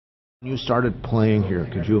When you started playing here,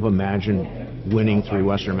 could you have imagined winning 3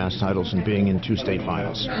 Western Mass titles and being in 2 state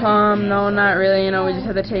finals? No, not really. We just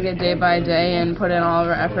have to take it day by day and put in all of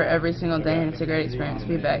our effort every single day, and it's a great experience to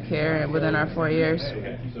be back here within our 4 years.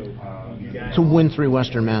 To win 3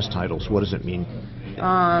 Western Mass titles, what does it mean?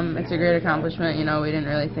 It's a great accomplishment. We didn't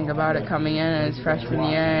really think about it coming in as freshman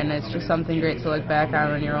year, and it's just something great to look back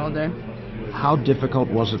on when you're older. How difficult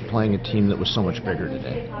was it playing a team that was so much bigger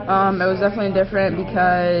today? It was definitely different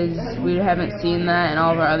because we haven't seen that in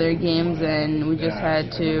all of our other games, and we just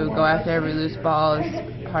had to go after every loose ball as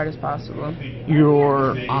hard as possible.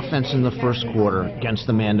 Your offense in the first quarter against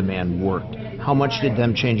the man-to-man worked. How much did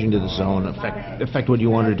them changing to the zone affect what you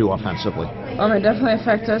wanted to do offensively? It definitely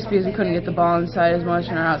affected us because we couldn't get the ball inside as much,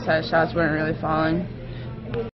 and our outside shots weren't really falling.